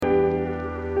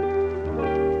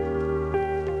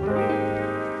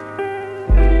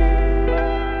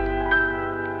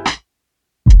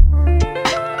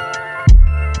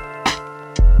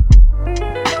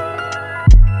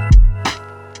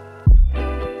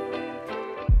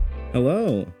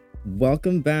Hello.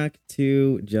 Welcome back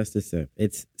to Just a Sip.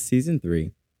 It's season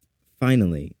 3.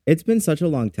 Finally. It's been such a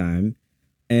long time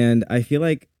and I feel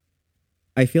like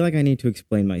I need to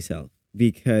explain myself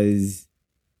because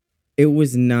it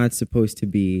was not supposed to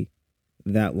be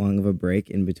that long of a break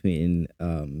in between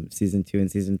season 2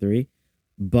 and season 3,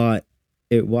 but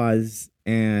it was,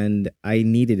 and I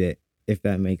needed it, if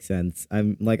that makes sense.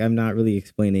 I'm not really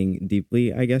explaining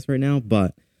deeply, I guess, right now,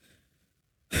 but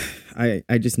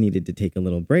I just needed to take a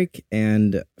little break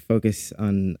and focus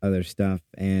on other stuff.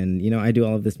 And, I do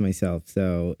all of this myself.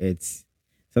 So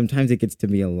sometimes it gets to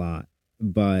be a lot.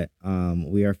 But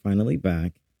we are finally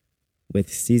back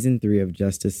with season 3 of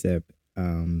Just a Sip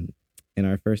in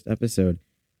our first episode.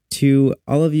 To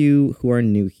all of you who are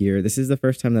new here, this is the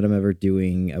first time that I'm ever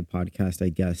doing a podcast, I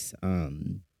guess,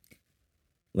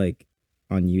 like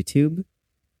on YouTube.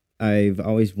 I've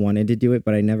always wanted to do it,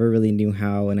 but I never really knew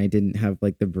how, and I didn't have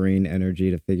like the brain energy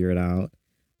to figure it out.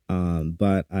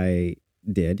 But I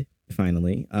did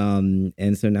finally.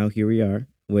 And so now here we are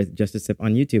with Just a Sip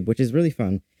on YouTube, which is really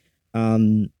fun,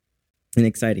 and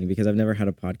exciting because I've never had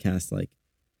a podcast like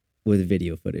with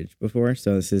video footage before.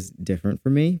 So this is different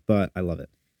for me, but I love it.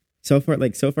 So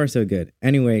far, so good.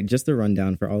 Anyway, just a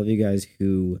rundown for all of you guys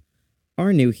who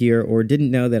are new here or didn't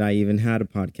know that I even had a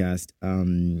podcast.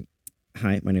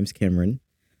 Hi, my name's Cameron,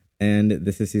 and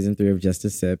this is season 3 of Just a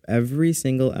Sip. Every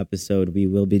single episode, we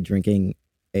will be drinking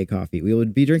a coffee. We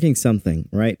would be drinking something,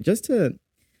 right? Just to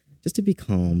be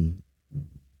calm.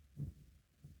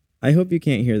 I hope you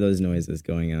can't hear those noises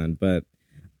going on, but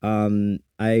I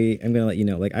am gonna let you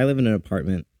know. Like, I live in an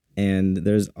apartment, and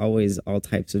there's always all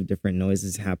types of different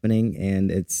noises happening, and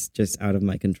it's just out of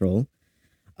my control.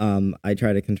 I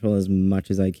try to control as much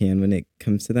as I can when it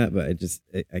comes to that, but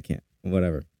I can't.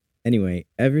 Whatever. Anyway,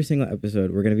 every single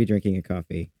episode, we're going to be drinking a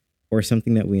coffee or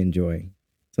something that we enjoy,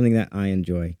 something that I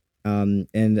enjoy.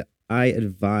 And I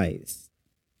advise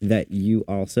that you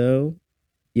also,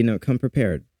 come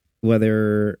prepared.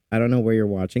 Whether, I don't know where you're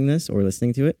watching this or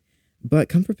listening to it, but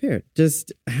come prepared.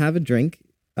 Just have a drink.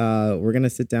 We're going to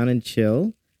sit down and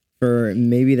chill for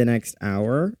maybe the next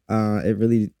hour. I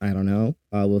don't know.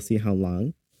 We'll see how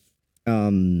long.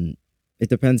 It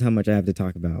depends how much I have to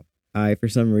talk about. For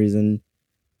some reason,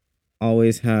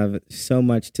 always have so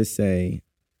much to say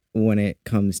when it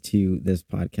comes to this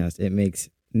podcast. It makes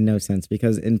no sense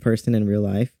because in person, in real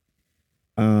life,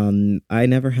 I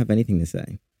never have anything to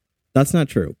say. That's not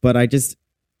true, but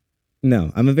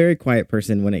no, I'm a very quiet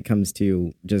person when it comes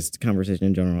to just conversation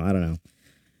in general. I don't know.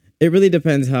 It really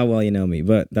depends how well you know me,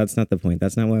 but that's not the point.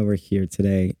 That's not why we're here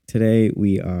today. Today,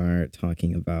 we are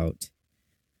talking about,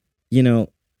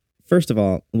 first of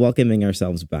all, welcoming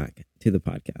ourselves back to the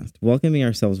podcast, welcoming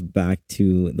ourselves back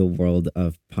to the world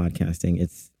of podcasting.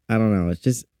 I don't know. It's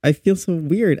just, I feel so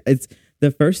weird. It's the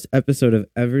first episode of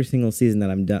every single season that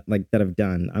I've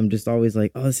done. I'm just always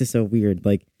like, oh, this is so weird.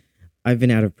 Like, I've been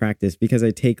out of practice because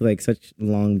I take like such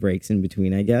long breaks in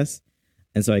between, I guess.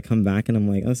 And so I come back and I'm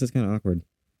like, oh, this is kind of awkward.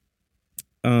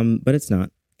 But it's not.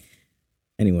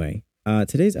 Anyway,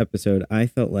 today's episode, I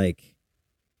felt like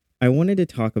I wanted to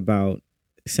talk about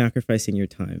sacrificing your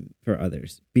time for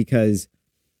others because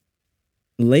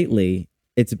lately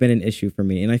it's been an issue for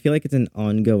me, and I feel like it's an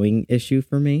ongoing issue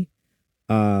for me.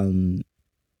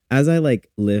 As I like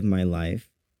live my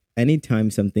life, anytime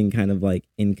something kind of like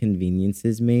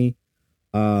inconveniences me,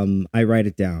 I write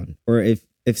it down. Or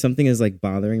if something is like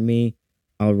bothering me,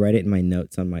 I'll write it in my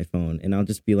notes on my phone, and I'll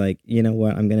just be like, you know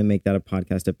what, I'm gonna make that a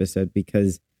podcast episode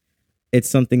because it's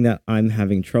something that I'm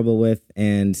having trouble with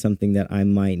and something that I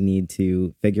might need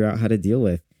to figure out how to deal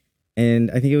with. And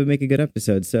I think it would make a good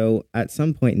episode. So at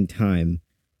some point in time,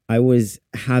 I was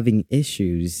having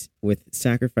issues with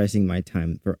sacrificing my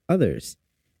time for others.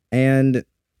 And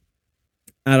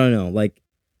I don't know, like,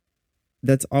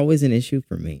 that's always an issue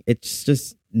for me. It's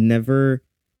just never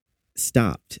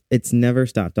stopped. It's never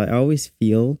stopped. I always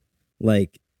feel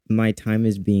like my time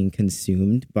is being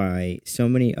consumed by so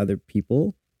many other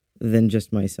people than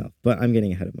just myself. But I'm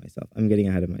getting ahead of myself.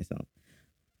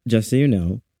 Just so you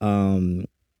know,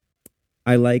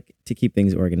 I like to keep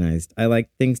things organized. I like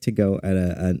things to go at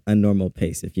a normal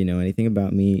pace. If you know anything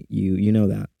about me, you know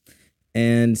that.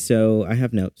 And so I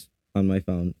have notes on my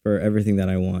phone for everything that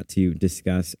I want to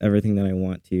discuss, everything that I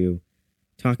want to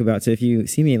talk about. So if you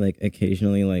see me like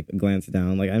occasionally like glance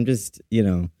down, like I'm just,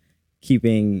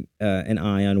 keeping an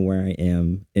eye on where I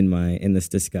am in this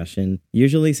discussion.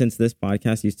 Usually, since this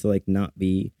podcast used to like not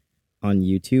be on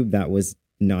YouTube, that was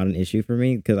not an issue for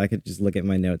me because I could just look at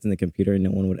my notes in the computer and no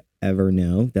one would ever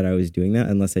know that I was doing that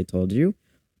unless I told you.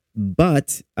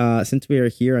 But since we are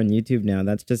here on YouTube now,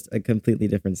 that's just a completely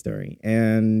different story.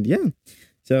 And yeah,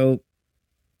 So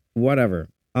whatever.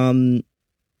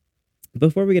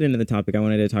 Before we get into the topic, I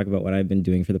wanted to talk about what I've been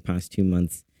doing for the past 2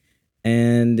 months.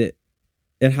 And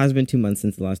it has been 2 months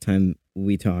since the last time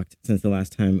we talked, since the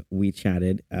last time we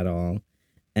chatted at all.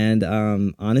 And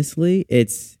honestly,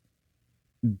 it's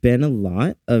been a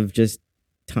lot of just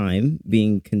time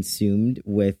being consumed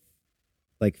with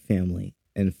like family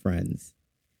and friends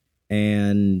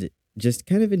and just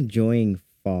kind of enjoying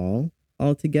fall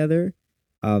altogether.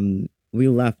 We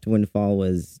left when fall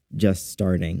was just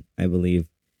starting, I believe.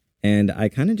 And I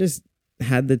kind of just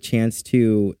had the chance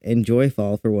to enjoy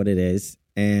fall for what it is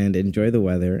and enjoy the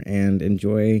weather and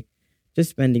enjoy just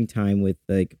spending time with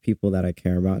like people that I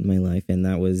care about in my life. And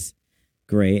that was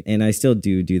great. And I still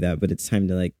do that, but it's time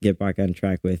to like get back on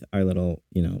track with our little,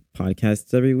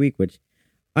 podcasts every week, which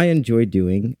I enjoy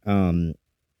doing.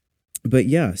 But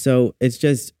yeah, so it's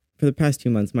just for the past 2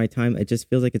 months, my time, it just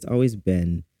feels like it's always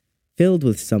been filled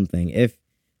with something. If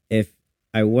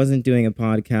I wasn't doing a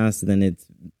podcast, then it's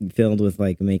filled with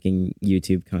like making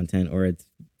YouTube content, or it's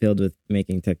filled with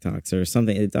making TikToks or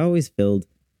something. It's always filled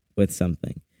with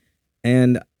something.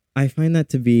 And I find that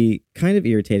to be kind of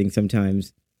irritating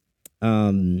sometimes.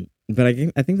 But I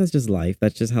think that's just life.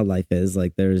 That's just how life is.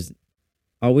 Like there's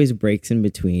always breaks in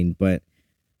between, but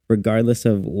regardless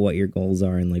of what your goals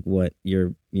are and like what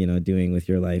you're, doing with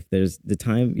your life, there's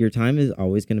your time is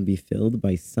always going to be filled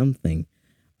by something,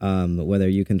 whether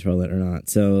you control it or not.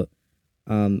 So,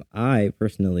 I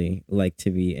personally like to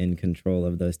be in control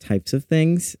of those types of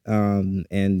things, and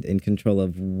in control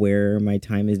of where my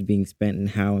time is being spent and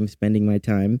how I'm spending my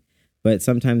time. But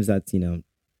sometimes that's,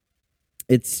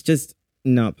 it's just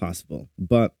not possible.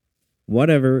 But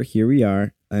whatever, here we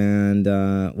are. And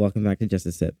welcome back to Just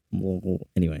a Sip.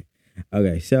 Anyway,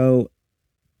 okay, so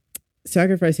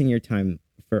sacrificing your time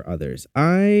for others.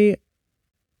 I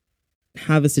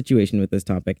have a situation with this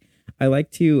topic. I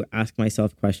like to ask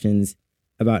myself questions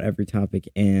about every topic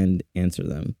and answer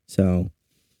them. So,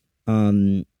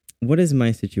 what is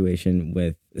my situation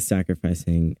with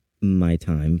sacrificing my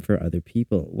time for other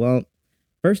people? Well,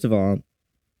 first of all,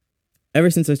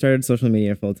 ever since I started social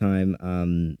media full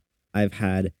time, I've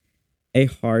had a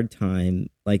hard time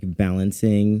like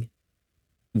balancing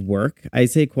work. I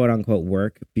say quote unquote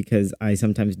work because I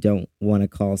sometimes don't want to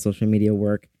call social media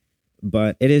work,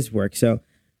 but it is work. So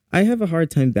I have a hard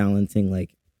time balancing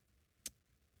like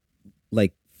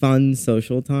fun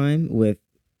social time with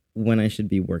when I should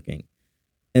be working.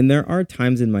 And there are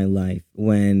times in my life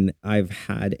when I've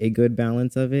had a good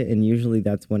balance of it. And usually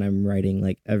that's when I'm writing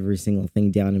like every single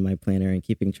thing down in my planner and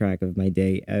keeping track of my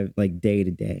day, like day to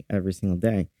day, every single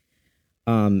day,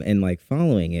 and like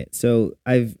following it. So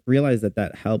I've realized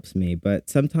that helps me. But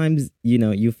sometimes,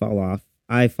 you fall off.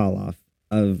 I fall off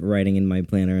of writing in my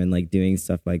planner and like doing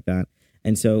stuff like that.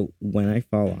 And so when I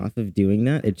fall off of doing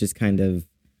that, it just kind of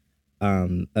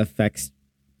affects,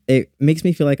 it makes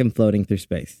me feel like I'm floating through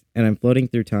space and I'm floating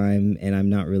through time and I'm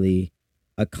not really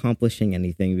accomplishing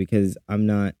anything because I'm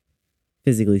not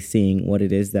physically seeing what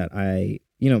it is that I,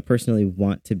 personally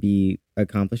want to be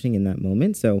accomplishing in that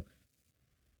moment. So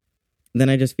then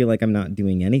I just feel like I'm not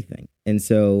doing anything. And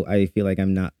so I feel like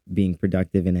I'm not being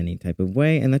productive in any type of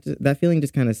way. And that feeling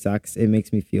just kind of sucks. It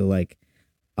makes me feel like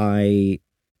I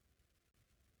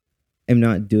am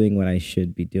not doing what I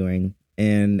should be doing.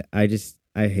 And I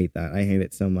hate that. I hate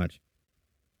it so much.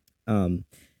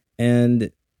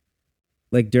 And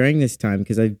like during this time,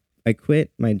 because I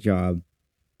quit my job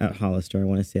at Hollister, I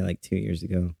want to say like 2 years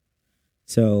ago.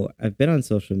 So I've been on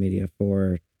social media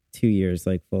for 2 years,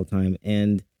 like full time.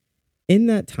 And in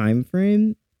that time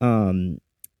frame,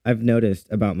 I've noticed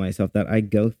about myself that I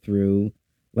go through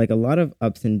like a lot of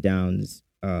ups and downs,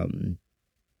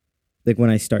 like when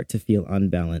I start to feel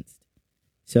unbalanced.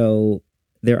 So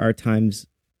there are times,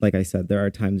 like I said, there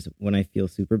are times when I feel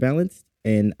super balanced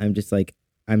and I'm just like,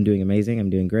 I'm doing amazing,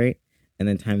 I'm doing great. And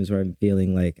then times where I'm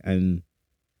feeling like I'm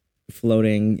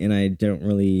floating and I don't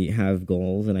really have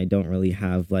goals and I don't really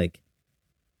have like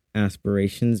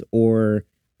aspirations, or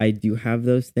I do have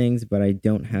those things, but I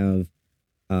don't have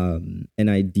an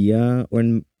idea or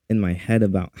in my head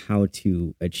about how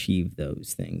to achieve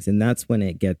those things. And that's when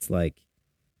it gets like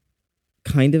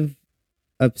kind of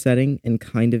upsetting and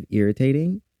kind of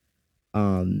irritating.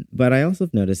 But I also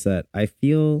have noticed that I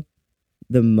feel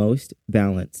the most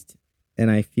balanced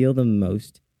and I feel the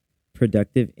most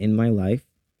productive in my life.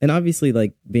 And obviously,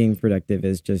 like being productive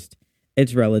is just,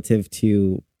 it's relative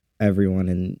to everyone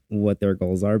and what their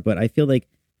goals are. But I feel like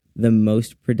the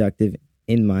most productive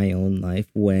in my own life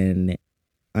when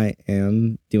I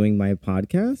am doing my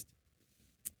podcast,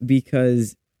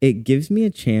 because it gives me a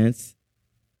chance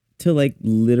to like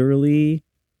literally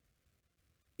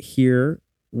hear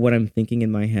what I'm thinking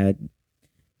in my head,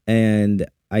 and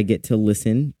I get to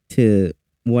listen to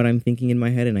what I'm thinking in my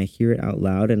head, and I hear it out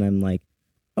loud, and I'm like,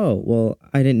 oh, well,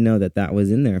 I didn't know that that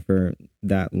was in there for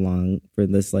that long, for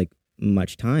this like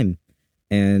much time.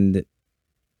 And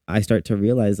I start to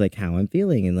realize like how I'm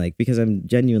feeling, and like because I'm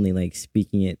genuinely like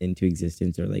speaking it into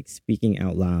existence, or like speaking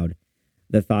out loud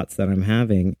the thoughts that I'm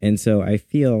having. And so I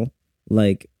feel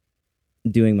like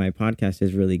doing my podcast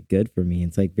is really good for me.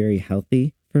 It's like very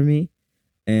healthy for me.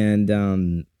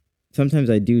 And sometimes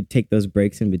I do take those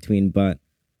breaks in between, but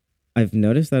I've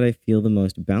noticed that I feel the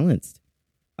most balanced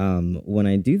when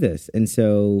I do this. And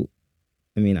so,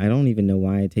 I mean, I don't even know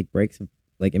why I take breaks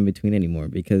like in between anymore,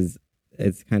 because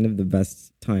it's kind of the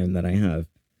best time that I have.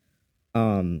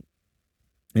 Um,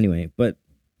 anyway, but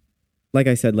like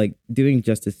I said, like doing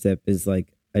Just a Sip is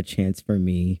like a chance for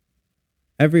me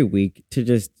every week to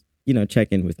just, check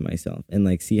in with myself and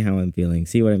like see how I'm feeling,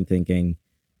 see what I'm thinking.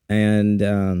 And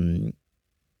I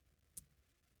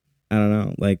don't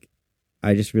know, like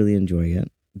I just really enjoy it.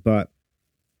 But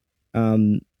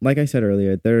like I said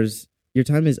earlier, there's your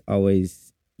time is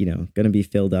always, going to be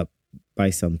filled up by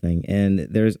something, and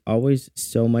there's always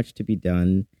so much to be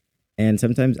done. And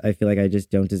sometimes I feel like I just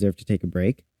don't deserve to take a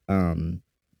break. And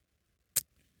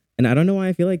I don't know why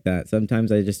I feel like that.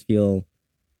 Sometimes I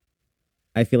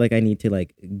feel like I need to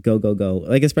like go, go, go.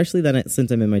 Like, especially then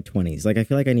since I'm in my 20s, like I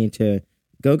feel like I need to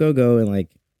go, go, go, and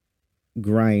like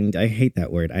grind. I hate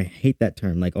that word. I hate that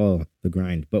term. Like, oh, the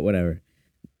grind, but whatever.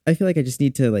 I feel like I just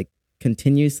need to like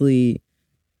continuously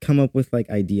come up with like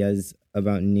ideas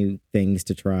about new things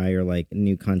to try, or like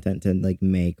new content to like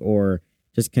make, or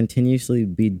just continuously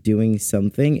be doing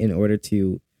something in order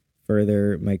to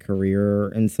further my career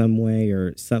in some way,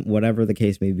 or some whatever the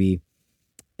case may be.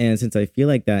 And since I feel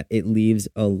like that, it leaves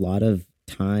a lot of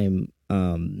time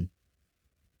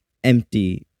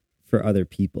empty for other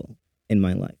people in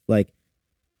my life. Like,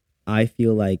 I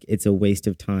feel like it's a waste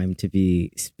of time to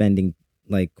be spending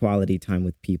like quality time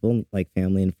with people like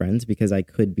family and friends, because I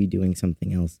could be doing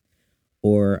something else,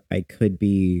 or I could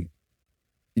be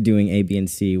doing A, B, and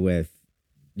C with,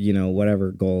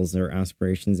 whatever goals or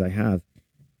aspirations I have.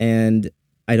 And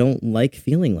I don't like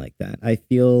feeling like that. I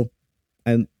feel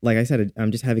like I said,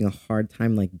 I'm just having a hard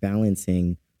time like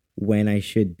balancing when I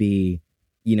should be,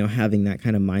 having that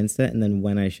kind of mindset, and then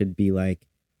when I should be like,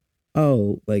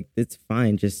 oh, like it's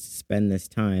fine, just spend this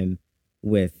time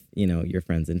with, your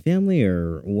friends and family,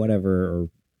 or whatever, or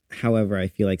however I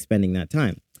feel like spending that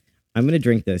time. I'm going to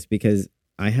drink this because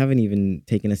I haven't even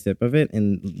taken a sip of it,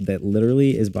 and that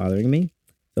literally is bothering me.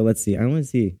 So let's see. I want to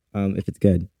see if it's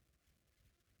good.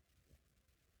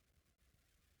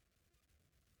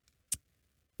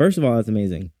 First of all, it's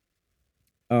amazing.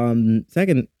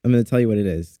 Second, I'm going to tell you what it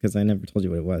is, because I never told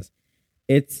you what it was.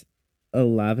 It's a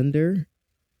lavender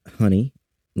honey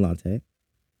latte,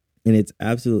 and it's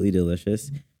absolutely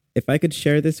delicious. If I could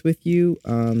share this with you,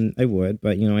 I would,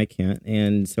 but I can't.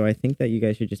 And so I think that you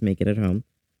guys should just make it at home.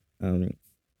 It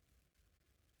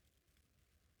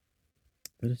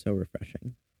is so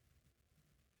refreshing.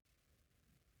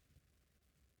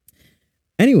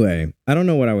 Anyway, I don't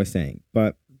know what I was saying,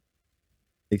 but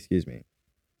excuse me.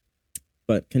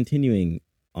 But continuing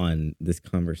on this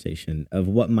conversation of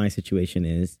what my situation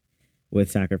is with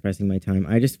sacrificing my time,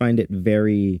 I just find it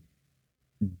very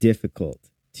difficult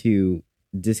to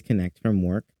disconnect from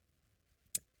work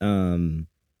when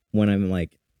I'm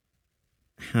like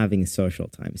having social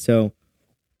time. So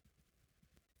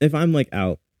if I'm like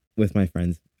out with my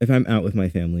friends, if I'm out with my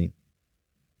family,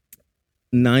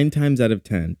 9 times out of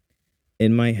 10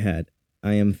 in my head,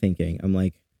 I am thinking, I'm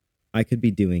like, I could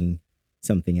be doing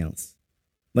something else.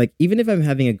 Like, even if I'm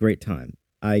having a great time,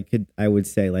 I would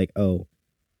say like, oh,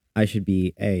 I should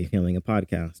be A, filming a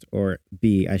podcast, or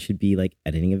B, I should be like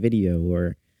editing a video,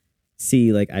 or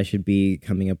C, like I should be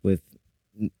coming up with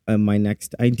my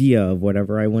next idea of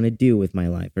whatever I want to do with my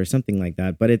life, or something like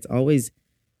that. But it's always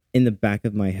in the back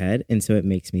of my head. And so it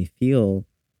makes me feel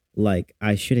like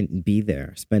I shouldn't be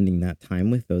there spending that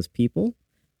time with those people.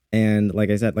 And like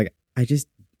I said, like I just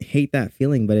hate that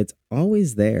feeling, but it's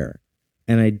always there.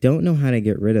 And I don't know how to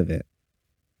get rid of it.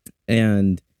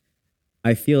 And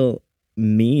I feel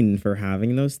mean for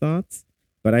having those thoughts,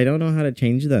 but I don't know how to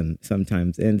change them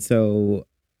sometimes. And so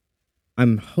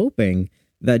I'm hoping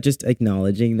that just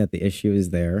acknowledging that the issue is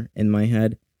there in my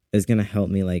head is going to help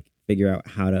me like figure out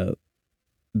how to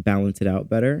balance it out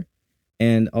better.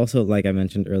 And also, like I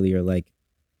mentioned earlier, like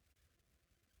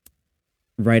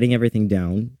writing everything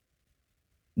down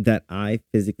that I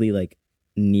physically like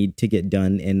need to get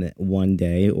done in one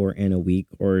day or in a week,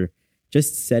 or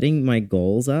just setting my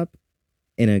goals up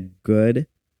in a good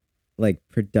like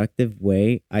productive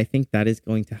way, I think that is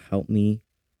going to help me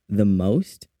the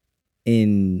most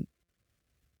in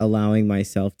allowing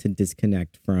myself to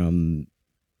disconnect from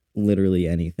literally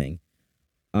anything.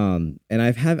 And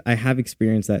I have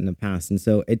experienced that in the past, and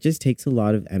so it just takes a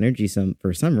lot of energy.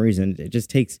 For some reason, it just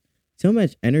takes so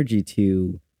much energy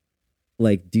to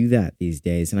like do that these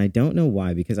days, and I don't know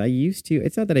why. Because I used to.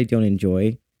 It's not that I don't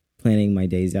enjoy planning my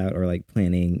days out or like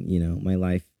planning, my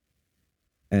life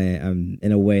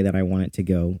in a way that I want it to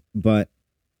go, but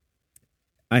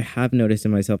I have noticed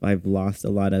in myself I've lost a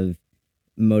lot of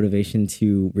motivation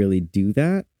to really do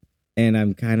that, and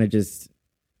I'm kind of just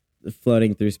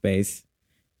floating through space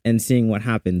and seeing what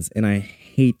happens. And I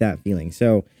hate that feeling.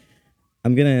 So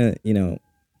I'm gonna,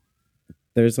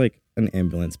 there's like an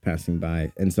ambulance passing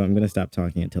by. And so I'm gonna stop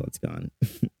talking until it's gone.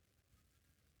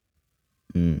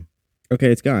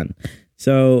 Okay, it's gone.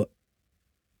 So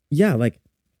yeah, like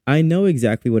I know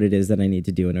exactly what it is that I need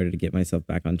to do in order to get myself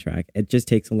back on track. It just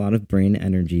takes a lot of brain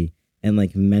energy and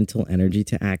like mental energy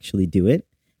to actually do it.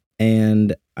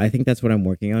 And I think that's what I'm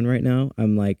working on right now.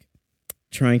 I'm like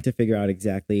trying to figure out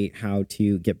exactly how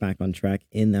to get back on track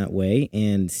in that way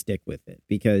and stick with it.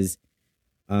 Because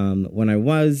when I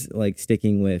was like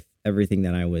sticking with everything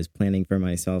that I was planning for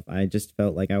myself, I just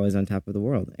felt like I was on top of the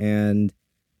world. And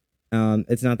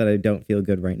it's not that I don't feel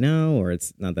good right now, or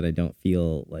it's not that I don't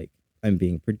feel like I'm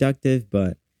being productive,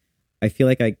 but I feel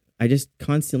like I just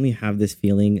constantly have this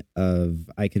feeling of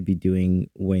I could be doing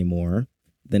way more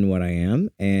than what I am.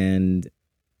 And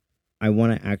I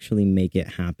want to actually make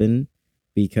it happen,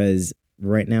 because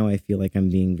right now I feel like I'm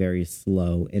being very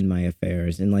slow in my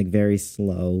affairs and like very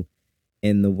slow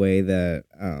in the way that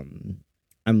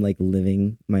I'm like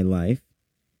living my life.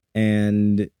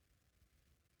 And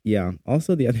yeah,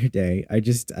 also the other day I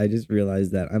just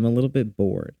realized that I'm a little bit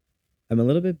bored. I'm a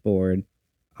little bit bored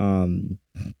um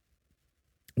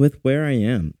with where I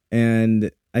am.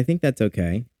 And I think that's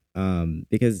okay.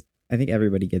 Because I think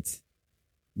everybody gets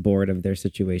bored of their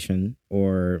situation,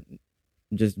 or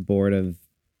just bored of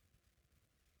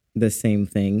the same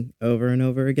thing over and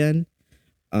over again.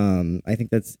 I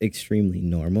think that's extremely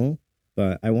normal,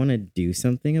 but I want to do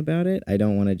something about it. I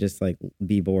don't want to just like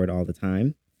be bored all the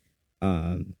time.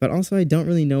 But also I don't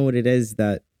really know what it is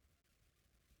that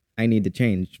I need to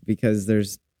change, because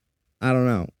I don't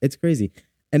know. It's crazy.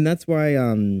 And that's why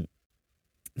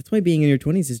being in your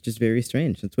 20s is just very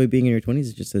strange. That's why being in your 20s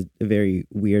is just a very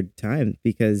weird time,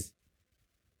 because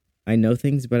I know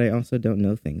things, but I also don't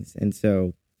know things. And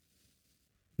so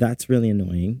that's really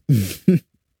annoying.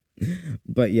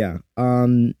 But yeah.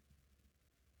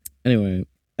 Anyway,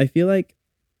 I feel like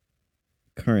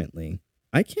currently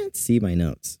I can't see my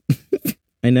notes.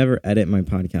 I never edit my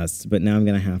podcasts, but now I'm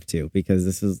going to have to, because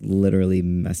this is literally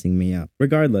messing me up.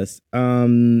 Regardless,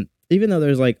 even though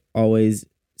there's like always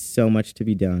so much to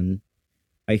be done,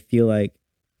 I feel like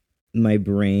my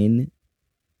brain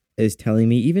is telling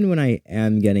me, even when I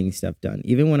am getting stuff done,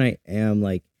 even when I am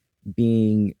like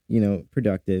being,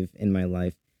 productive in my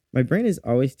life, my brain is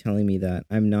always telling me that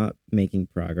I'm not making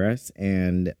progress,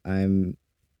 and I'm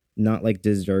not like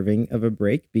deserving of a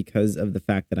break because of the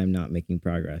fact that I'm not making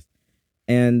progress.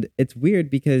 And it's weird,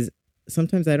 because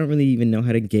sometimes I don't really even know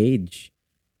how to gauge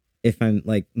if I'm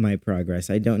like my progress.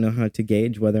 I don't know how to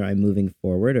gauge whether I'm moving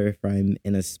forward or if I'm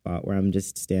in a spot where I'm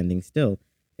just standing still.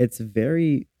 It's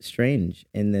very strange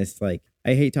in this, like,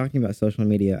 I hate talking about social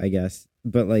media, I guess,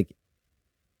 but like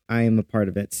I am a part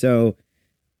of it. So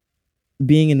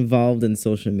being involved in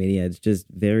social media,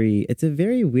 it's a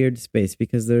very weird space,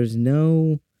 because there's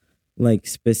no like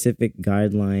specific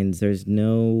guidelines. There's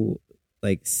no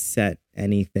like set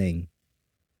anything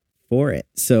for it.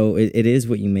 So it is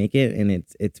what you make it, and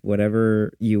it's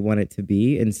whatever you want it to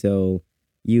be. And so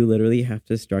you literally have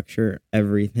to structure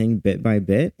everything bit by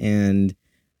bit. And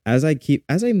as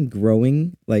I'm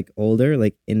growing like older,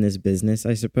 like in this business,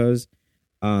 I suppose,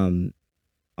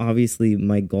 obviously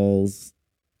my goals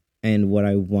and what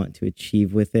I want to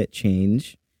achieve with it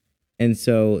change. And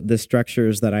so the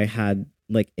structures that I had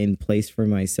like in place for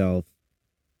myself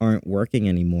aren't working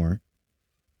anymore,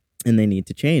 and they need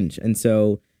to change. And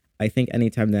so I think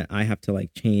anytime that I have to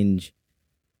like change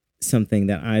something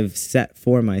that I've set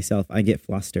for myself, I get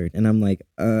flustered, and I'm like,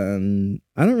 I don't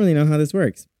really know how this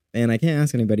works. And I can't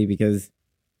ask anybody, because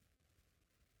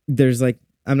there's like,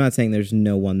 I'm not saying there's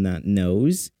no one that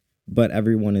knows, but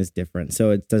everyone is different. So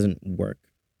it doesn't work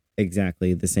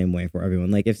exactly the same way for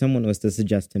everyone. Like if someone was to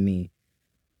suggest to me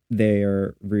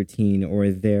their routine, or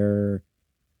their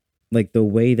like the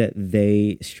way that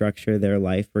they structure their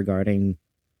life regarding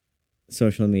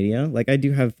social media, like I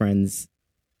do have friends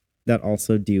that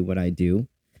also do what I do,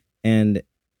 and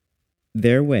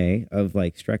their way of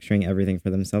like structuring everything for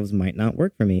themselves might not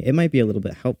work for me. It might be a little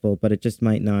bit helpful, but it just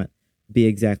might not be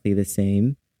exactly the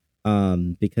same.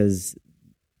 Because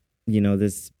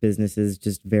this business is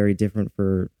just very different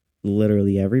for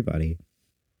literally everybody.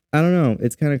 I don't know.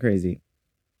 It's kind of crazy.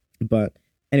 But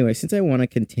anyway, since I want to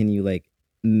continue like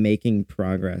making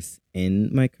progress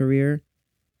in my career,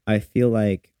 I feel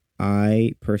like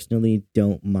I personally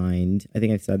don't mind. I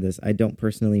think I've said this. I don't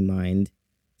personally mind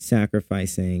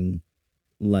sacrificing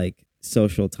like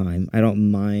social time. I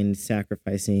don't mind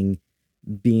sacrificing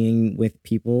being with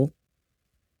people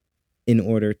in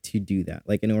order to do that.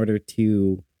 Like in order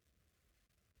to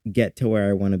get to where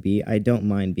I want to be, I don't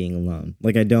mind being alone.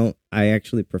 I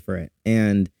actually prefer it.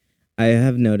 And I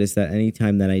have noticed that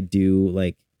anytime that I do,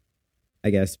 like,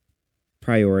 I guess,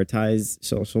 prioritize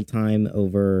social time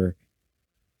over,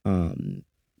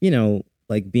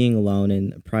 like being alone,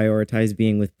 and prioritize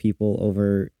being with people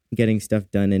over getting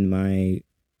stuff done in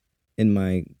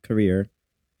my career,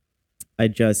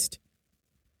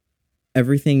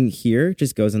 everything here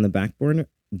just goes on the back burner,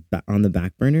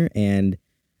 and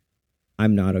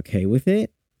I'm not okay with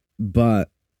it, but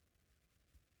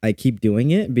I keep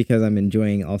doing it because I'm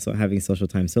enjoying also having social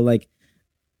time. So like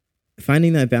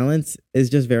finding that balance is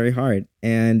just very hard,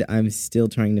 and I'm still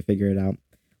trying to figure it out.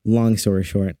 Long story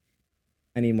short,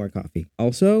 I need more coffee.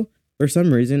 Also, for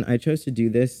some reason, I chose to do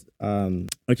this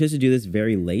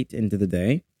very late into the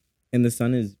day, and the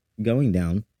sun is going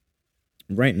down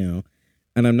right now.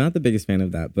 And I'm not the biggest fan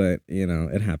of that, but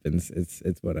it happens.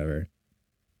 It's whatever.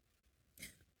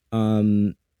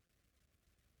 But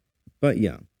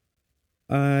yeah,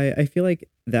 I feel like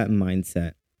that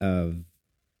mindset of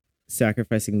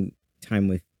sacrificing time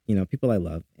with, people I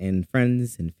love and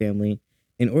friends and family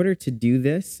in order to do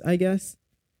this, I guess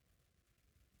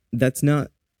that's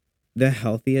not the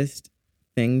healthiest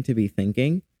thing to be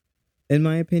thinking, in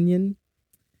my opinion.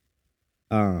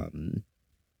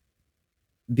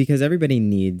 Because everybody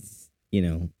needs,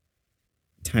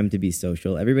 time to be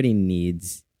social. Everybody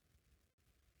needs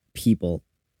people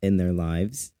in their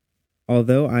lives.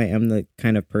 Although I am the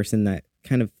kind of person that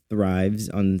kind of thrives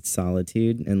on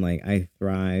solitude, and like I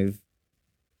thrive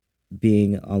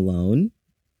being alone,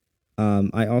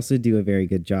 I also do a very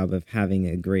good job of having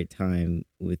a great time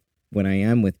when I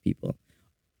am with people.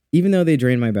 Even though they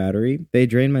drain my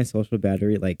social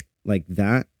battery like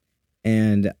that,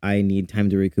 and I need time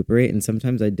to recuperate, and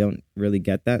sometimes I don't really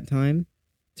get that time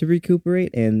to recuperate,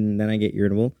 and then I get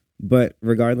irritable. But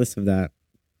regardless of that,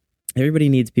 everybody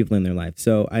needs people in their life.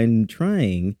 So I'm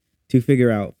trying to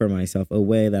figure out for myself a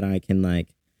way that I can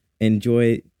like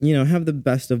enjoy, have the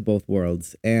best of both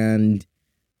worlds. And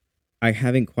I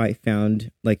haven't quite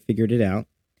figured it out.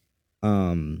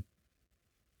 And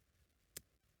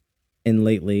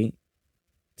lately,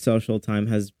 social time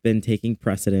has been taking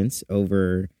precedence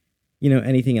over,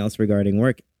 anything else regarding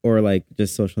work or like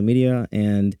just social media.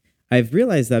 And I've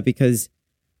realized that because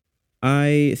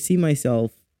I see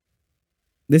myself,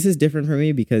 this is different for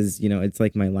me because, it's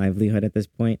like my livelihood at this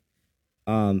point.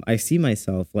 I see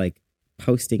myself like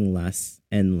posting less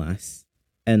and less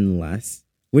and less,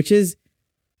 which is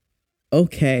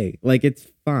okay. Like it's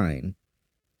fine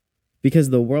because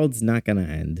the world's not going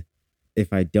to end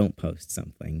if I don't post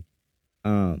something.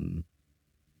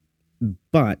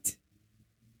 But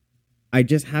I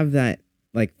just have that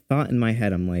like thought in my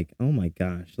head. I'm like, oh my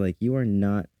gosh, like you are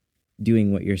not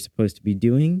doing what you're supposed to be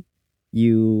doing.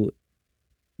 You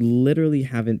literally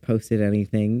haven't posted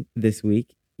anything this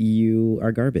week. You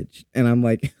are garbage. And I'm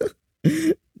like,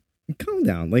 calm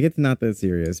down. Like it's not that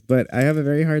serious, but I have a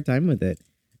very hard time with it.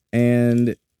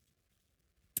 And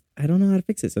I don't know how to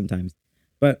fix it sometimes,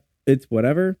 but it's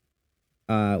whatever.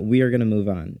 We are going to move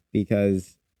on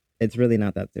because it's really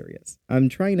not that serious. I'm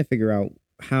trying to figure out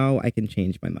how I can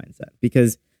change my mindset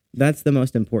because that's the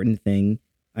most important thing.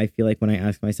 I feel like when I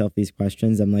ask myself these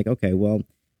questions, I'm like, okay, well,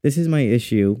 this is my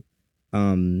issue.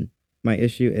 My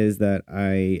issue is that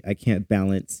I can't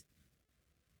balance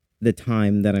the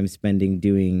time that I'm spending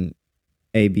doing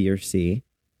A, B, or C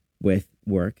with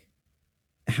work.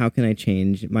 How can I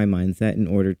change my mindset in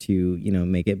order to,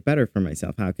 make it better for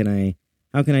myself? How can I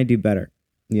do better?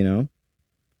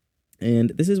 And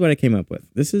this is what I came up with.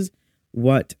 This is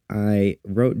what I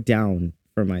wrote down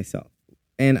for myself.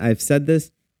 And I've said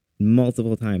this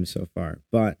multiple times so far,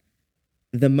 but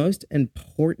the most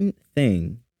important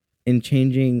thing in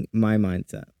changing my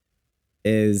mindset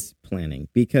is planning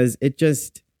because it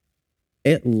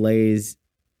lays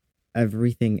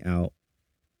everything out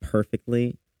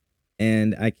perfectly.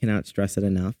 And I cannot stress it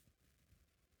enough.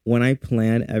 When I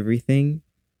plan everything,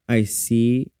 I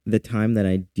see the time that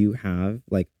I do have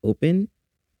like open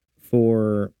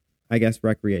for, I guess,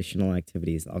 recreational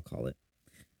activities, I'll call it.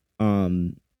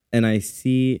 Um, and I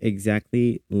see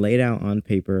exactly laid out on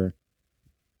paper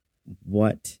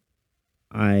what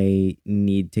I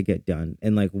need to get done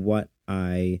and like what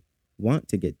I want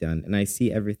to get done. And I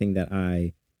see everything that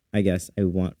I guess I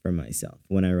want for myself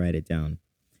when I write it down.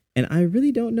 And I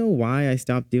really don't know why I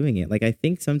stopped doing it. Like, I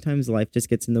think sometimes life just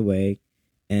gets in the way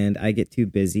and I get too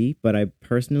busy, but I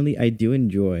do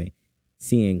enjoy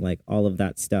seeing like all of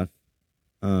that stuff,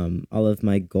 all of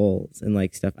my goals and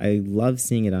like stuff. I love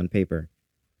seeing it on paper.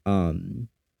 Um,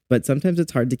 but sometimes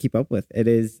it's hard to keep up with. It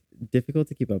is difficult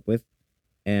to keep up with.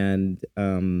 And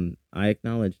I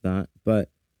acknowledge that. But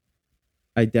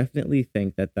I definitely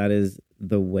think that that is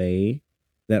the way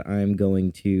that I'm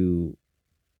going to,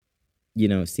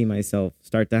 see myself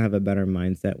start to have a better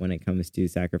mindset when it comes to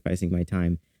sacrificing my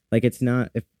time. Like, it's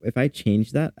not, if I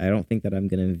change that, I don't think that I'm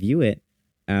going to view it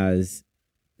as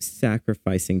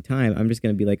sacrificing time. I'm just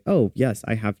going to be like, oh, yes,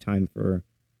 I have time for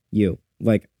you.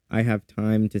 Like, I have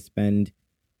time to spend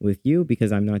with you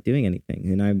because I'm not doing anything.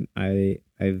 And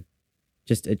I've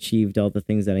just achieved all the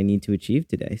things that I need to achieve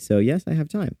today. So yes, I have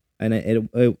time. And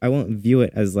I won't view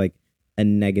it as like a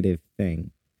negative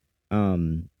thing.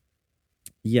 Um,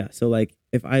 yeah, so like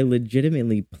if I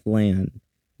legitimately plan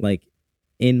like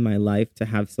in my life to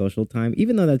have social time,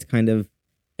 even though that's kind of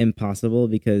impossible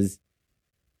because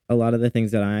a lot of the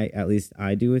things that at least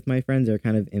I do with my friends are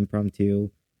kind of impromptu.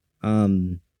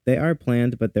 They are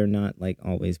planned, but they're not like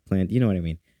always planned. You know what I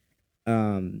mean?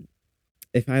 Um,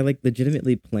 if I like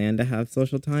legitimately plan to have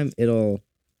social time, it'll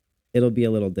be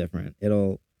a little different.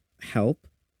 It'll help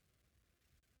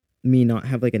me not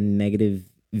have like a negative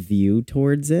view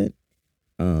towards it.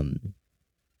 Um,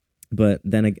 but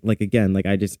then like again, like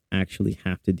I just actually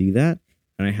have to do that,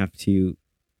 and I have to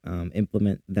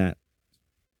implement that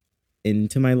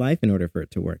into my life in order for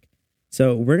it to work.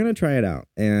 So we're gonna try it out,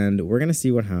 and we're gonna see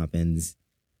what happens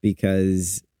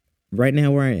because right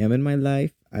now where I am in my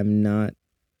life, I'm not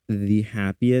the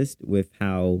happiest with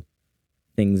how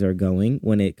things are going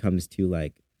when it comes to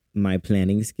like my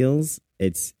planning skills.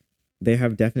 They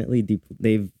have definitely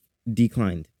they've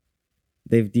declined.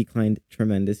 They've declined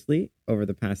tremendously over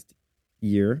the past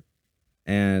year,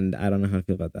 and I don't know how to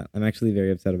feel about that. I'm actually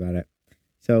very upset about it.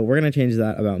 So we're gonna change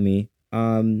that about me.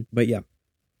 But yeah,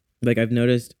 like I've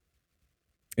noticed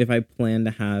if I plan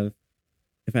to have,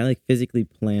 if I like physically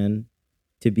plan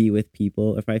to be with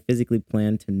people, if I physically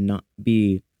plan to not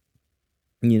be,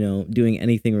 doing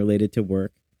anything related to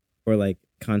work or like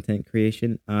content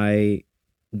creation, I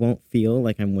won't feel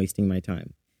like I'm wasting my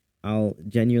time. I'll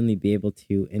genuinely be able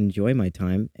to enjoy my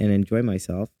time and enjoy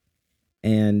myself.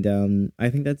 And I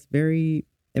think that's very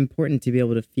important to be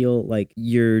able to feel like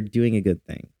you're doing a good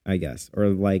thing, I guess, or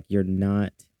like you're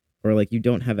not, or like you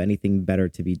don't have anything better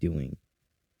to be doing.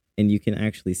 And you can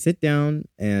actually sit down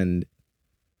and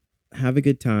have a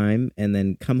good time and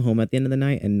then come home at the end of the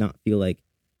night and not feel like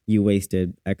you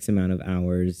wasted X amount of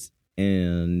hours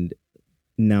and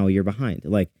now you're behind.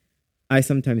 Like, I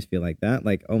sometimes feel like that.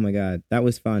 Like, oh my God, that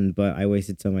was fun, but I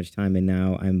wasted so much time and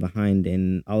now I'm behind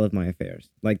in all of my affairs.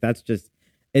 Like, that's just,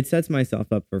 it sets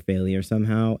myself up for failure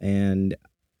somehow, and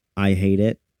I hate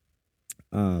it.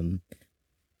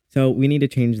 So we need to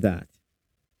change that.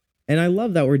 And I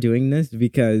love that we're doing this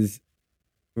because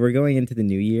we're going into the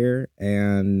new year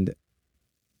and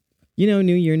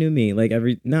new year, new me. Like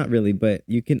not really, but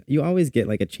you always get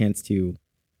like a chance to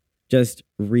just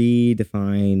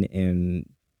redefine and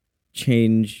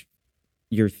change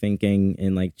your thinking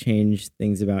and like change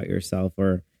things about yourself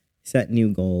or set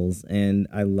new goals. And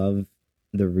I love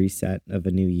the reset of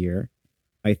a new year.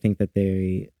 I think that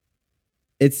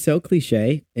it's so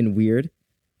cliche and weird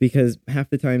because half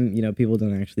the time, people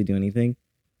don't actually do anything.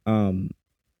 I'm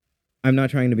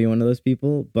not trying to be one of those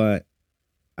people, but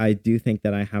I do think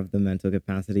that I have the mental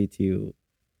capacity to,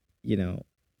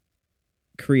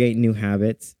 create new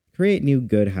habits, create new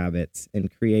good habits, and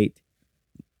create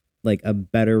like a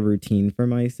better routine for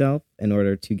myself in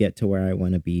order to get to where I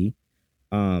want to be,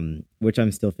 which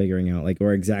I'm still figuring out, like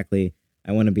where exactly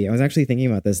I want to be. I was actually thinking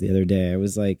about this the other day. I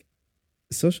was like,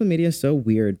 social media is so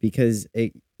weird because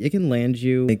it can land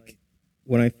you like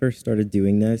when I first started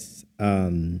doing this,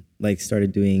 like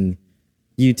started doing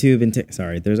YouTube and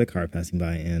sorry, there's a car passing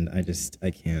by and I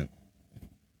can't.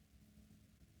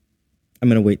 I'm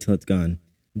going to wait till it's gone.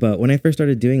 But when I first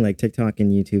started doing like TikTok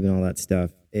and YouTube and all that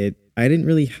stuff, I didn't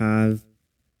really have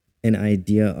an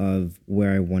idea of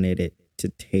where I wanted it to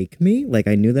take me. Like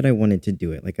I knew that I wanted to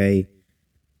do it. Like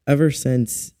ever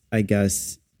since I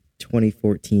guess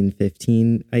 2014,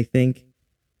 15, I think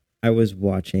I was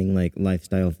watching like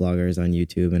lifestyle vloggers on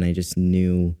YouTube and I just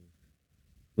knew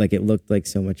like it looked like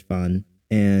so much fun.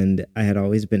 and I had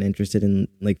always been interested in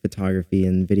like photography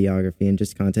and videography and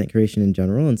just content creation in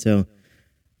general. And so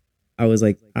I was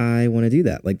like, I want to do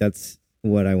that. Like, that's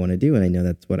what I want to do. And I know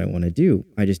that's what I want to do.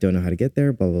 I just don't know how to get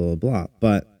there, blah, blah, blah, blah.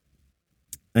 But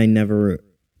I never,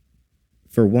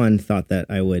 for one, thought that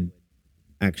I would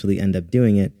actually end up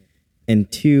doing it.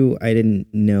 And two, I didn't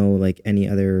know like any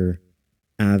other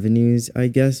avenues, I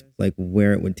guess, like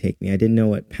where it would take me. I didn't know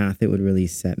what path it would really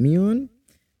set me on.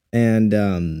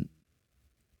 And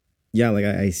yeah, like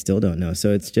I still don't know.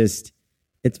 So it's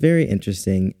very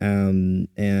interesting.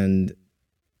 And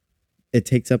it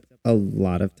takes up a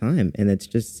lot of time, and it's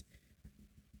just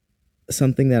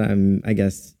something that I'm, I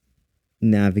guess,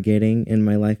 navigating in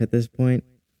my life at this point.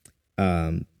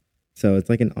 So it's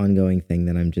like an ongoing thing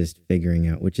that I'm just figuring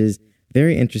out, which is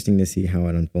very interesting to see how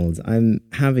it unfolds. I'm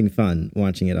having fun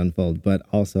watching it unfold, but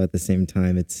also at the same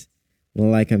time, it's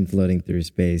like I'm floating through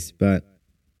space. But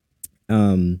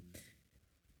I'm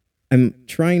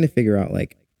trying to figure out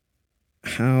like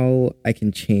how I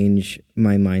can change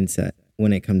my mindset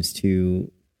when it comes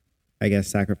to, I guess,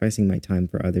 sacrificing my time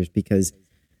for others, because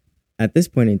at this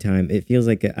point in time, it feels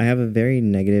like I have a very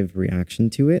negative reaction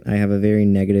to it. I have a very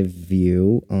negative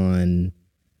view on,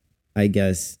 I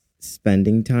guess,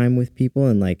 spending time with people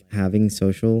and like having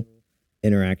social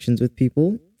interactions with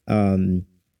people. And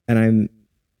I'm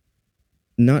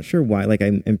not sure why. Like,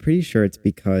 I'm pretty sure it's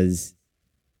because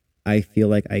I feel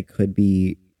like I could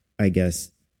be, I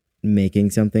guess,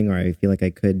 making something, or I feel like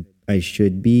I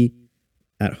should be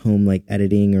at home, like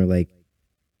editing or like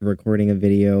recording a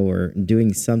video or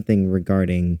doing something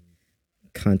regarding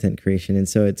content creation. And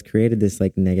so it's created this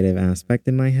like negative aspect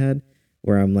in my head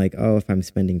where I'm like, oh, if I'm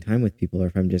spending time with people or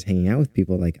if I'm just hanging out with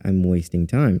people, like I'm wasting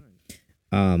time.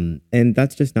 And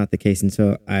that's just not the case. And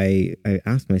so I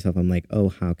asked myself, I'm like, oh,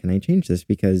 how can I change this?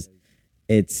 Because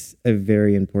it's a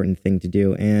very important thing to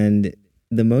do. And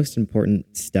the most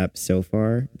important step so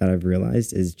far that I've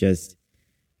realized is just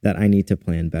that I need to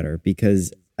plan better,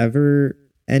 because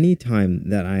any time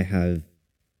that I have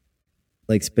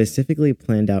like specifically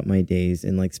planned out my days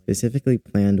and like specifically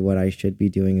planned what I should be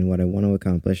doing and what I want to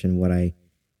accomplish and what I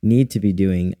need to be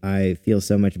doing, I feel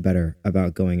so much better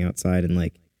about going outside and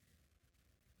like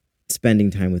spending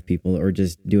time with people or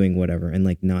just doing whatever and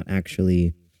like not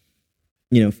actually,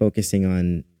 focusing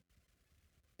on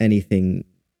anything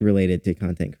related to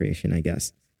content creation, I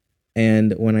guess.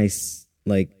 And when I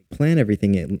like plan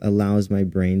everything, it allows my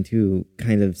brain to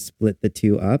kind of split the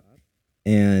two up,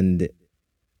 and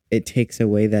it takes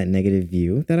away that negative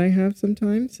view that I have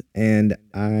sometimes, and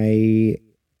I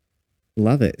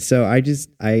love it. So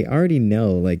I already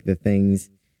know like the things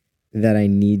that I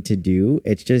need to do.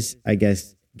 It's just, I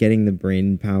guess, getting the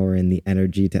brain power and the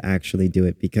energy to actually do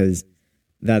it, because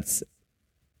that's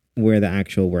where the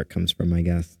actual work comes from, I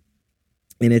guess.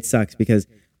 And it sucks because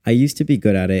I used to be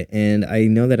good at it, and I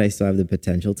know that I still have the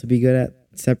potential to be good at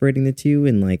separating the two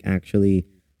and like actually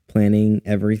planning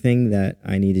everything that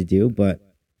I need to do,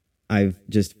 but I've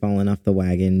just fallen off the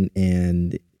wagon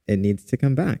and it needs to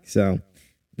come back. So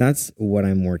that's what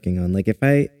I'm working on. Like, if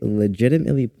I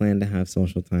legitimately plan to have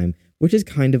social time, which is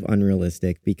kind of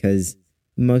unrealistic because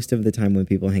most of the time when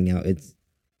people hang out, it's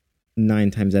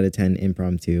 9 times out of 10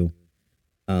 impromptu,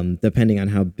 depending on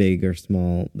how big or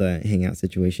small the hangout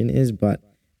situation is. But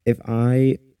if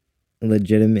I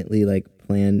legitimately like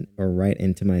plan or write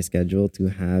into my schedule to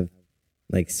have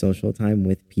like social time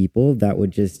with people, that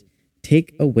would just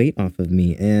take a weight off of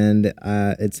me. And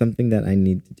it's something that I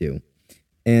need to do.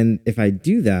 And if I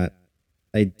do that,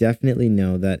 I definitely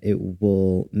know that it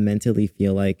will mentally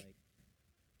feel like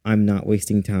I'm not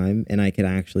wasting time and I could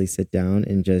actually sit down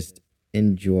and just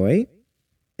enjoy.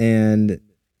 And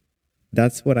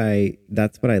that's what I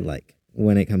like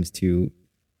when it comes to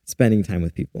spending time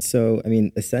with people. So, I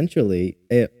mean, essentially,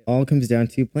 it all comes down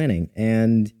to planning.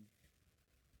 And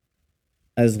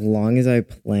as long as I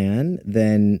plan,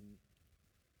 then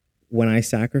when I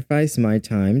sacrifice my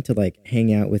time to like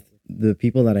hang out with the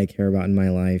people that I care about in my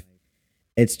life,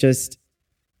 it's just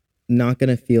not going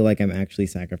to feel like I'm actually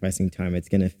sacrificing time. It's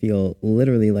going to feel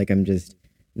literally like I'm just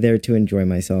there to enjoy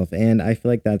myself. And I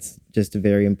feel like that's just a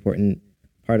very important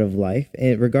part of life.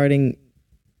 And regarding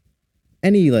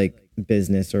any like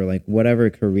business or like whatever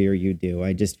career you do,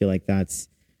 I just feel like that's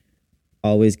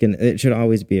it should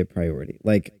always be a priority.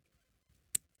 Like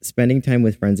spending time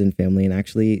with friends and family and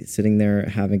actually sitting there,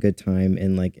 having a good time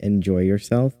and like enjoy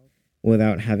yourself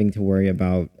without having to worry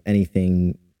about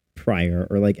anything prior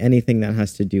or like anything that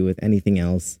has to do with anything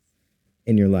else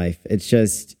in your life. It's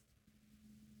just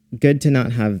good to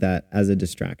not have that as a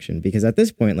distraction, because at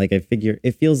this point, like I figure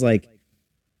it feels like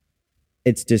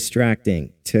it's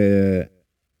distracting to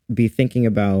be thinking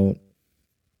about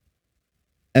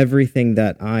everything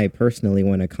that I personally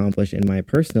want to accomplish in my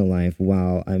personal life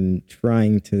while I'm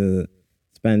trying to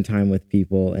spend time with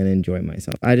people and enjoy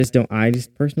myself. I just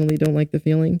personally don't like the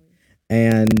feeling,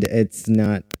 and it's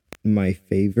not my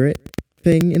favorite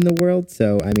thing in the world.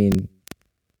 So, I mean,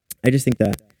 I just think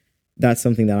that that's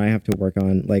something that I have to work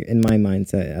on, like in my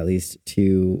mindset at least,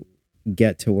 to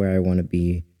get to where I want to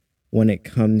be when it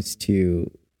comes to,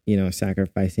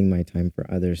 sacrificing my time for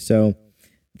others. So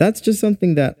that's just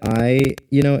something that I,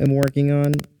 am working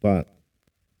on. But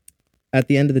at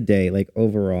the end of the day, like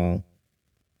overall,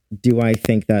 do I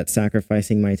think that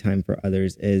sacrificing my time for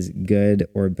others is good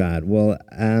or bad? Well,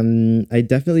 I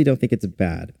definitely don't think it's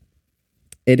bad.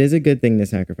 It is a good thing to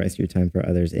sacrifice your time for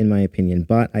others, in my opinion.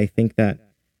 But I think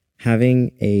that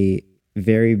having a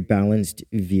very balanced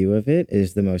view of it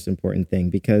is the most important thing,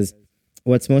 because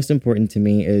what's most important to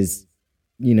me is,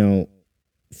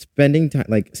 spending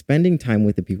time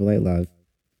with the people I love,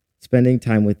 spending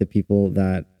time with the people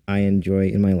that I enjoy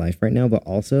in my life right now, but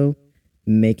also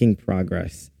making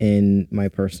progress in my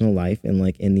personal life and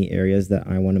like in the areas that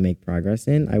I want to make progress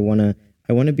in. I want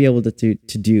to be able to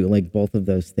do like both of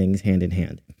those things hand in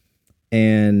hand.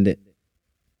 And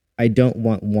I don't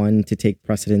want one to take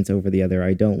precedence over the other.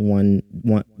 I don't want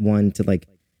one to like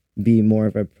be more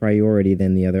of a priority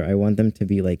than the other. I want them to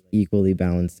be like equally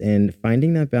balanced. And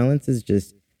finding that balance is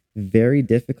just very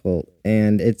difficult.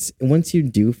 And it's once you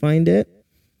do find it,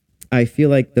 I feel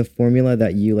like the formula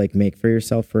that you like make for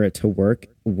yourself for it to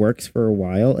works for a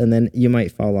while, and then you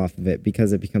might fall off of it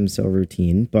because it becomes so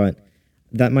routine. But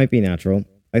that might be natural.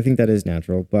 I think that is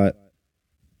natural, but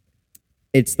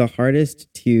it's the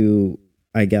hardest to,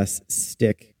 I guess,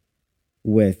 stick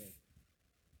with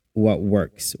what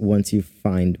works once you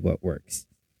find what works.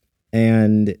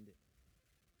 And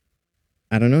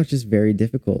I don't know, it's just very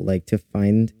difficult, like to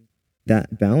find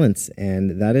that balance.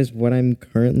 And that is what I'm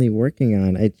currently working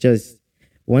on. It just,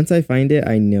 once I find it,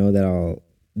 I know that I'll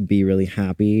be really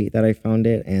happy that I found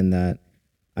it and that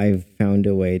I've found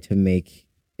a way to make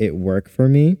it work for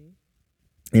me,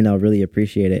 and I'll really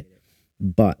appreciate it.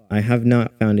 But I have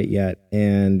not found it yet,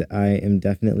 and I am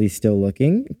definitely still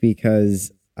looking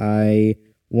because I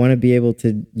want to be able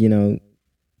to,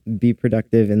 be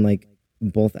productive in like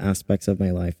both aspects of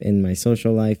my life, in my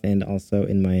social life and also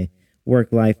in my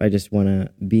work life. I just want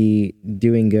to be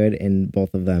doing good in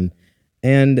both of them.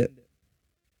 And,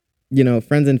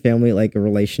 friends and family, like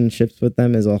relationships with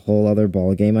them is a whole other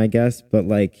ball game, I guess. But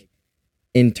like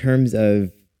in terms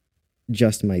of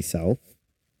just myself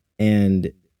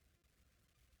and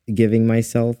giving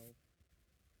myself,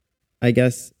 I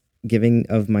guess, giving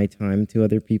of my time to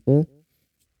other people,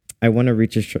 I want to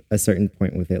reach a certain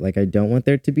point with it. Like, I don't want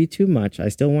there to be too much. I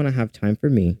still want to have time for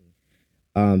me,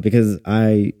 because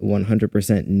I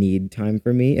 100% need time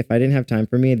for me. If I didn't have time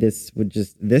for me, this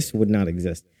would not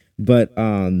exist. But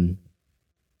I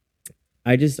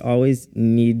just always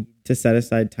need to set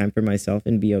aside time for myself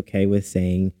and be okay with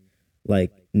saying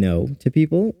like no to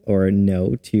people or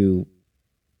no to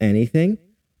anything.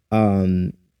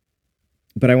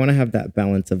 But I want to have that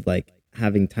balance of like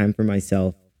having time for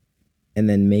myself and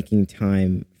then making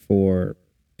time for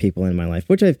people in my life,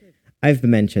 which I've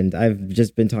mentioned. I've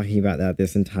just been talking about that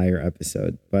this entire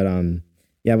episode. But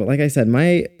yeah, but like I said,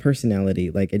 my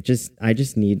personality, like I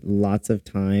just need lots of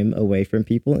time away from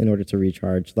people in order to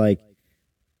recharge. Like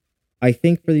I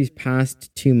think for these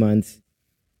past 2 months,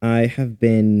 I have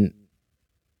been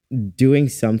doing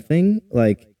something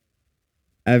like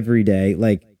every day,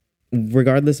 like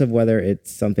regardless of whether it's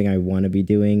something I want to be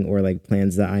doing or like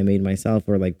plans that I made myself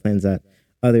or like plans that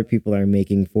other people are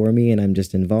making for me and I'm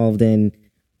just involved in.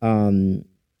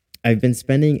 I've been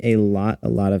spending a lot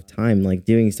of time like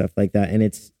doing stuff like that, and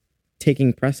it's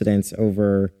taking precedence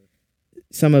over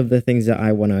some of the things that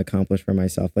I want to accomplish for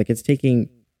myself. Like it's taking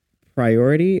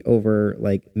priority over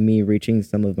like me reaching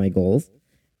some of my goals,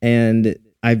 and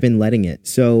I've been letting it.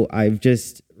 So I've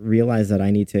just realized that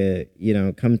I need to,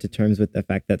 come to terms with the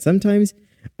fact that sometimes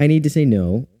I need to say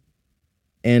no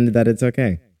and that it's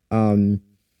okay.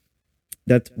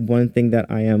 That's one thing that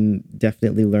I am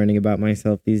definitely learning about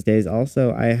myself these days.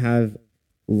 Also, I have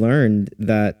learned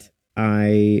that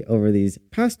over these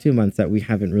past 2 months that we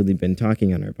haven't really been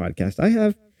talking on our podcast, I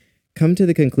have come to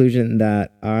the conclusion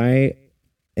that I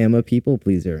am a people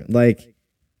pleaser. Like,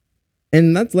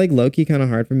 and that's like low-key kind of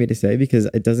hard for me to say because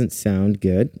it doesn't sound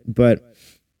good, but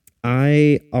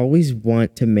I always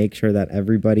want to make sure that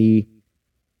everybody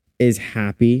is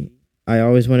happy. I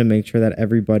always want to make sure that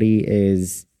everybody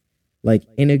is like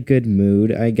in a good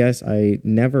mood. I guess I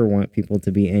never want people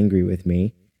to be angry with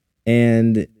me.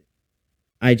 And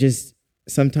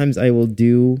sometimes I will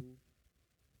do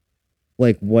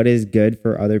like what is good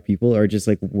for other people, or just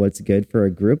like what's good for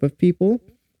a group of people,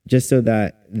 just so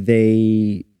that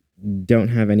they don't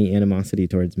have any animosity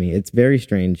towards me. It's very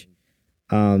strange,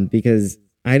 because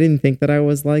I didn't think that I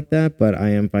was like that, but I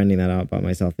am finding that out about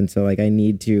myself. And so like I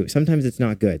need to, sometimes it's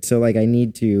not good. So like I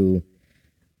need to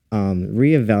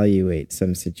reevaluate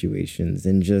some situations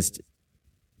and just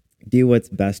do what's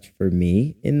best for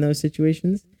me in those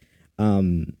situations.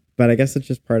 But I guess it's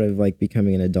just part of like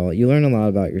becoming an adult. You learn a lot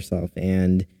about yourself,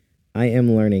 and I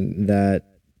am learning that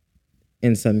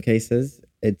in some cases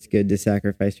it's good to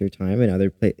sacrifice your time.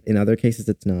 In other cases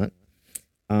it's not.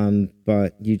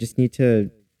 But you just need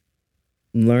to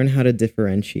learn how to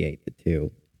differentiate the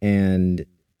two, and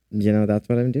that's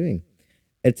what I'm doing.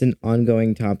 It's an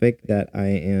ongoing topic that I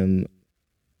am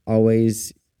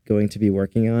always going to be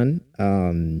working on.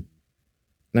 And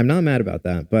I'm not mad about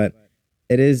that, but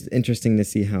it is interesting to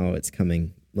see how it's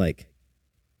coming, like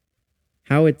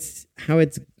how it's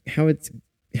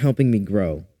helping me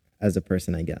grow as a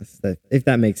person, I guess. If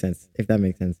that makes sense.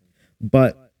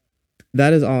 But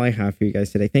that is all I have for you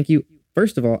guys today. Thank you.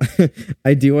 First of all,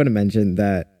 I do want to mention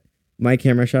that my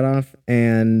camera shut off,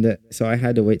 and so I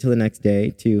had to wait till the next day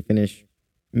to finish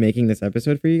making this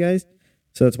episode for you guys.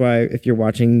 So that's why if you're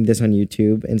watching this on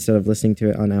YouTube instead of listening to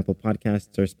it on Apple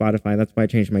Podcasts or Spotify, that's why I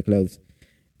changed my clothes.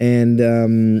 And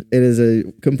it is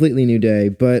a completely new day.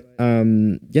 But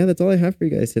yeah, that's all I have for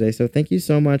you guys today. So thank you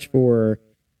so much for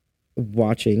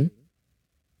watching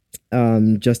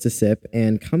Just a Sip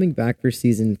and coming back for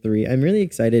season 3. I'm really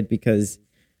excited because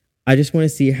I just want to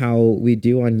see how we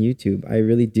do on YouTube. I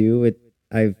really do.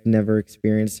 I've never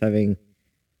experienced having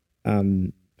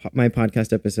my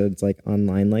podcast episodes like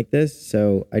online like this.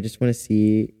 So I just want to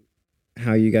see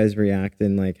how you guys react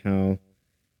and like how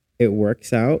it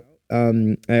works out.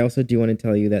 I also do want to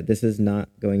tell you that this is not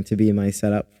going to be my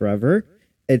setup forever.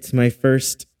 It's my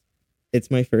first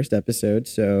episode,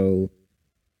 so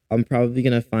I'm probably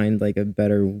going to find like a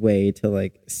better way to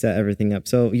like set everything up.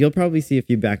 So you'll probably see a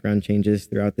few background changes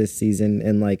throughout this season,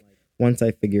 and like once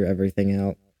I figure everything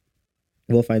out,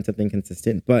 we'll find something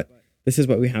consistent. But this is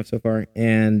what we have so far,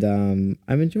 and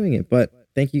I'm enjoying it. But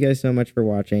thank you guys so much for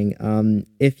watching.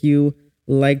 If you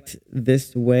liked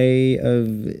this way of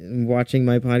watching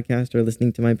my podcast or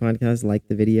listening to my podcast, like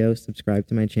the video, subscribe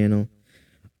to my channel.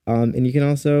 And you can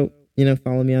also,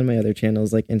 follow me on my other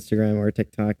channels like Instagram or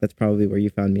TikTok. That's probably where you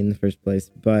found me in the first place.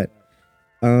 But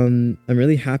I'm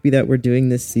really happy that we're doing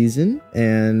this season,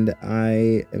 and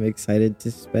I am excited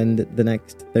to spend the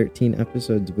next 13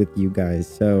 episodes with you guys.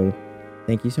 So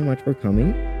thank you so much for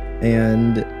coming,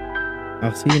 and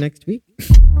I'll see you next week.